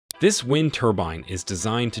This wind turbine is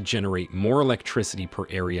designed to generate more electricity per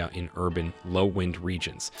area in urban, low-wind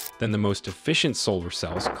regions than the most efficient solar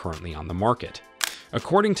cells currently on the market.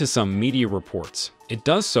 According to some media reports, it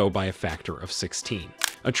does so by a factor of 16.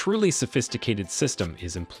 A truly sophisticated system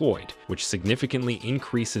is employed, which significantly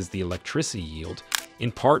increases the electricity yield,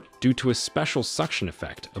 in part due to a special suction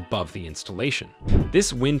effect above the installation.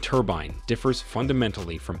 This wind turbine differs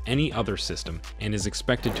fundamentally from any other system and is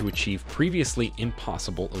expected to achieve previously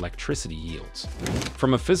impossible electricity yields.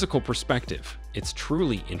 From a physical perspective, it's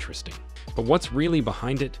truly interesting. But what's really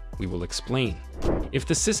behind it, we will explain. If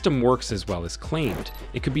the system works as well as claimed,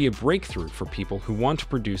 it could be a breakthrough for people who want to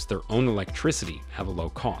produce their own electricity at a low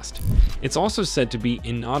cost. It's also said to be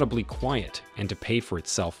inaudibly quiet and to pay for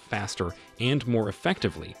itself faster and more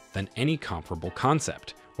effectively than any comparable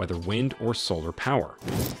concept, whether wind or solar power.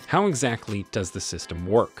 How exactly does the system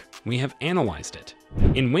work? We have analyzed it.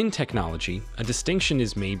 In wind technology, a distinction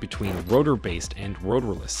is made between rotor-based and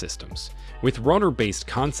rotorless systems. With rotor-based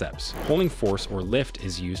concepts, pulling force or lift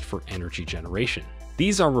is used for energy generation.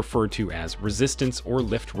 These are referred to as resistance or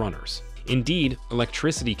lift runners. Indeed,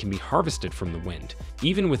 electricity can be harvested from the wind,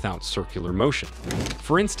 even without circular motion.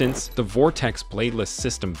 For instance, the vortex bladeless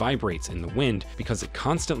system vibrates in the wind because it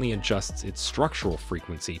constantly adjusts its structural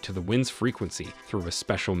frequency to the wind's frequency through a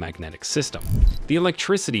special magnetic system. The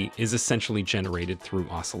electricity is essentially generated through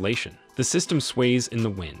oscillation. The system sways in the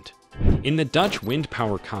wind. In the Dutch wind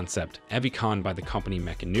power concept, Evicon by the company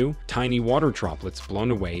Mecanu, tiny water droplets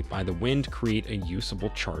blown away by the wind create a usable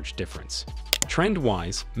charge difference.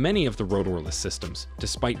 Trend-wise, many of the rotorless systems,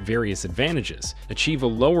 despite various advantages, achieve a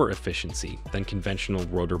lower efficiency than conventional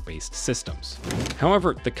rotor-based systems.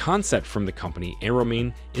 However, the concept from the company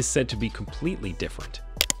Aeromine is said to be completely different.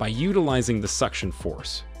 By utilizing the suction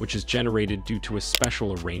force, which is generated due to a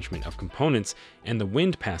special arrangement of components and the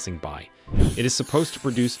wind passing by, it is supposed to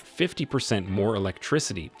produce 50% more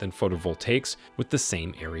electricity than photovoltaics with the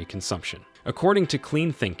same area consumption. According to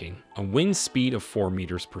Clean Thinking, a wind speed of 4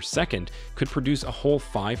 meters per second could produce a whole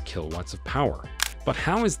 5 kilowatts of power. But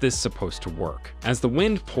how is this supposed to work? As the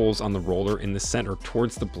wind pulls on the roller in the center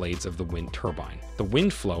towards the blades of the wind turbine, the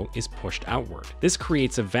wind flow is pushed outward. This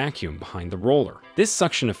creates a vacuum behind the roller. This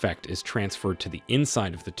suction effect is transferred to the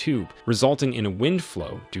inside of the tube, resulting in a wind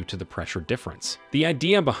flow due to the pressure difference. The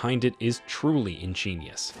idea behind it is truly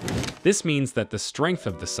ingenious. This means that the strength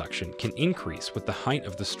of the suction can increase with the height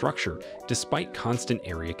of the structure despite constant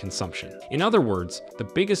area consumption. In other words, the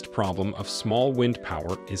biggest problem of small wind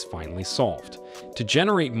power is finally solved. To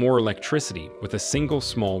generate more electricity with a single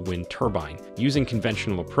small wind turbine using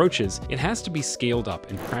conventional approaches, it has to be scaled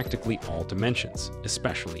up in practically all dimensions,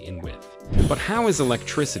 especially in width. But how is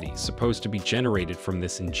electricity supposed to be generated from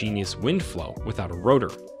this ingenious wind flow without a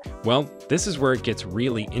rotor? Well, this is where it gets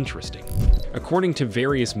really interesting. According to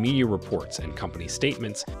various media reports and company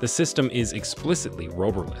statements, the system is explicitly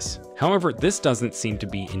rotorless. However, this doesn't seem to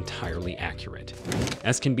be entirely accurate.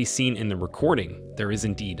 As can be seen in the recording, there is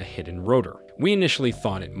indeed a hidden rotor. We initially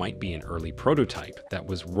thought it might be an early prototype that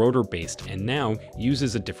was rotor-based and now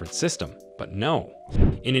uses a different system, but no.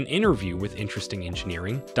 In an interview with Interesting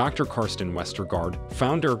Engineering, Dr. Karsten Westergaard,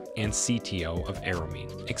 founder and CTO of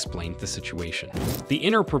Aeromine, explained the situation. The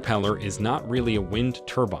inner propeller is not really a wind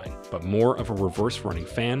turbine, but more of a reverse-running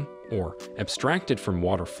fan, or, abstracted from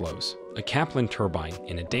water flows, a Kaplan turbine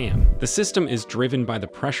in a dam. The system is driven by the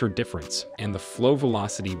pressure difference and the flow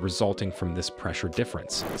velocity resulting from this pressure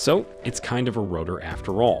difference, so it's kind of a rotor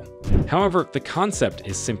after all. However, the concept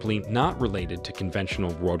is simply not related to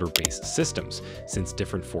conventional rotor-based systems, since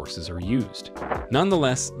different forces are used.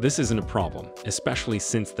 Nonetheless, this isn't a problem, especially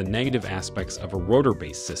since the negative aspects of a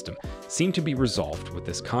rotor-based system seem to be resolved with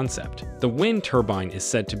this concept. The wind turbine is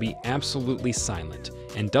said to be absolutely silent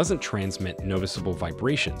and doesn't transmit noticeable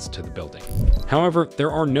vibrations to the building. However,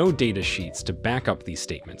 there are no data sheets to back up these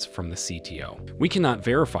statements from the CTO. We cannot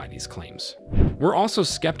verify these claims. We're also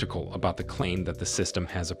skeptical about the claim that the system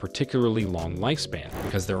has a particularly long lifespan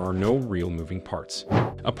because there are no real moving parts.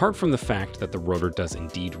 Apart from the fact that the rotor does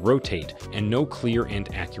indeed rotate and no clear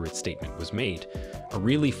and accurate statement was made, a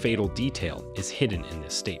really fatal detail is hidden in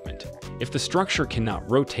this statement. If the structure cannot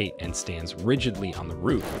rotate and stands rigidly on the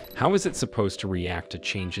roof, how is it supposed to react to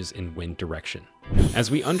changes in wind direction? As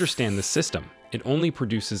we understand the system, it only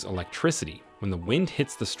produces electricity when the wind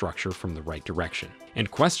hits the structure from the right direction,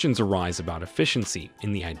 and questions arise about efficiency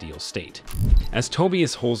in the ideal state. As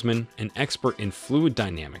Tobias Holzmann, an expert in fluid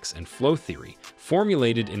dynamics and flow theory,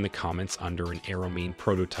 formulated in the comments under an Aeromine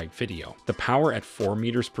prototype video, the power at 4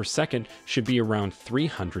 meters per second should be around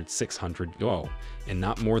 300-600 GO, and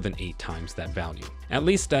not more than 8 times that value. At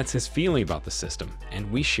least that's his feeling about the system, and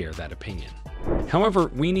we share that opinion.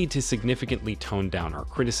 However, we need to significantly tone down our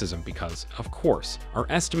criticism because, of course, our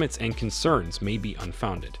estimates and concerns may be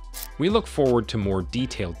unfounded. We look forward to more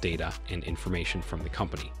detailed data and information from the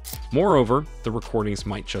company. Moreover, the recordings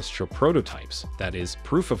might just show prototypes, that is,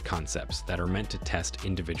 proof of concepts that are meant to test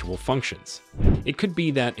individual functions. It could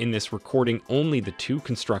be that in this recording only the 2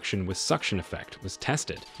 construction with suction effect was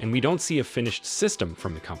tested, and we don't see a finished system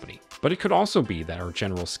from the company. But it could also be that our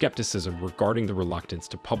general skepticism regarding the reluctance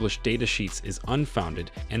to publish datasheets is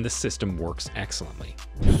unfounded and the system works excellently.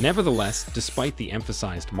 Nevertheless, despite the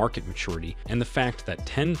emphasized market maturity and the fact that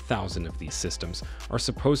 10,000 of these systems are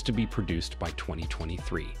supposed to be produced by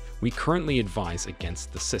 2023, we currently advise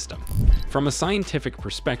against the system. From a scientific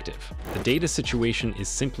perspective, the data situation is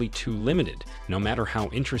simply too limited, no matter how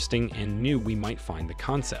interesting and new we might find the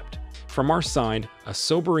concept. From our side, a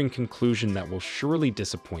sobering conclusion that will surely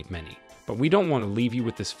disappoint many. But we don't want to leave you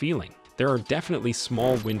with this feeling. There are definitely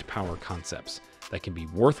small wind power concepts that can be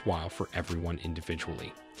worthwhile for everyone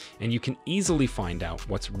individually. And you can easily find out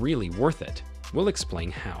what's really worth it. We'll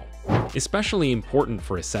explain how. Especially important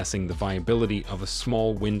for assessing the viability of a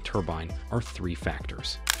small wind turbine are 3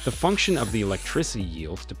 factors: the function of the electricity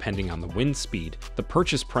yield depending on the wind speed, the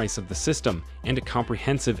purchase price of the system, and a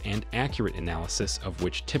comprehensive and accurate analysis of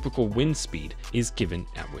which typical wind speed is given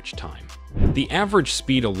at which time. The average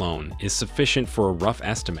speed alone is sufficient for a rough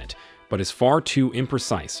estimate, but is far too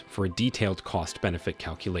imprecise for a detailed cost-benefit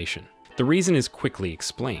calculation. The reason is quickly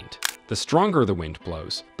explained. The stronger the wind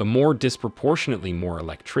blows, the more disproportionately more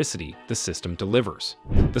electricity the system delivers.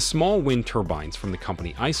 The small wind turbines from the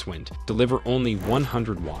company Icewind deliver only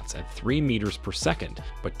 100 watts at 3 meters per second,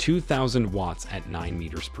 but 2,000 watts at 9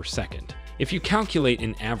 meters per second. If you calculate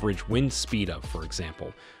an average wind speed of, for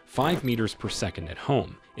example, 5 meters per second at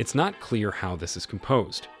home, it's not clear how this is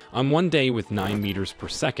composed. On one day with 9 meters per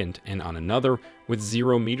second and on another with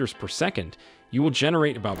 0 meters per second, you will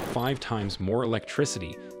generate about 5 times more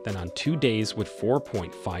electricity than on 2 days with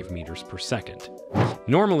 4.5 meters per second.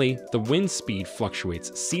 Normally, the wind speed fluctuates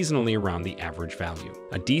seasonally around the average value.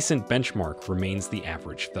 A decent benchmark remains the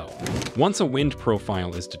average, though. Once a wind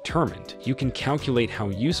profile is determined, you can calculate how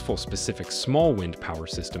useful specific small wind power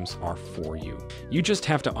systems are for you. You just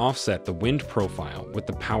have to offset the wind profile with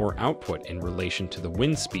the power output in relation to the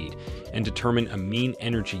wind speed and determine a mean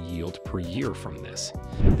energy yield per year from this.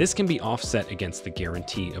 This can be offset against the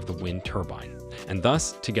guarantee of the wind turbine, and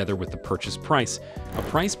thus, together with the purchase price, a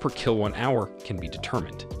price per kilowatt hour can be determined.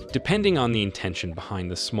 Depending on the intention behind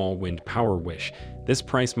the small wind power wish, this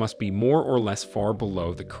price must be more or less far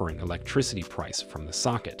below the current electricity price from the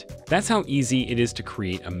socket. That's how easy it is to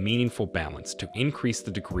create a meaningful balance to increase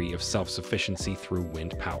the degree of self-sufficiency through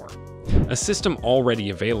wind power. A system already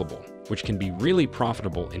available, which can be really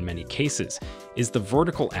profitable in many cases, is the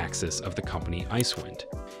vertical axis of the company Icewind.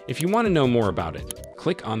 If you want to know more about it,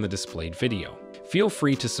 click on the displayed video. Feel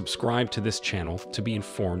free to subscribe to this channel to be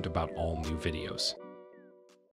informed about all new videos.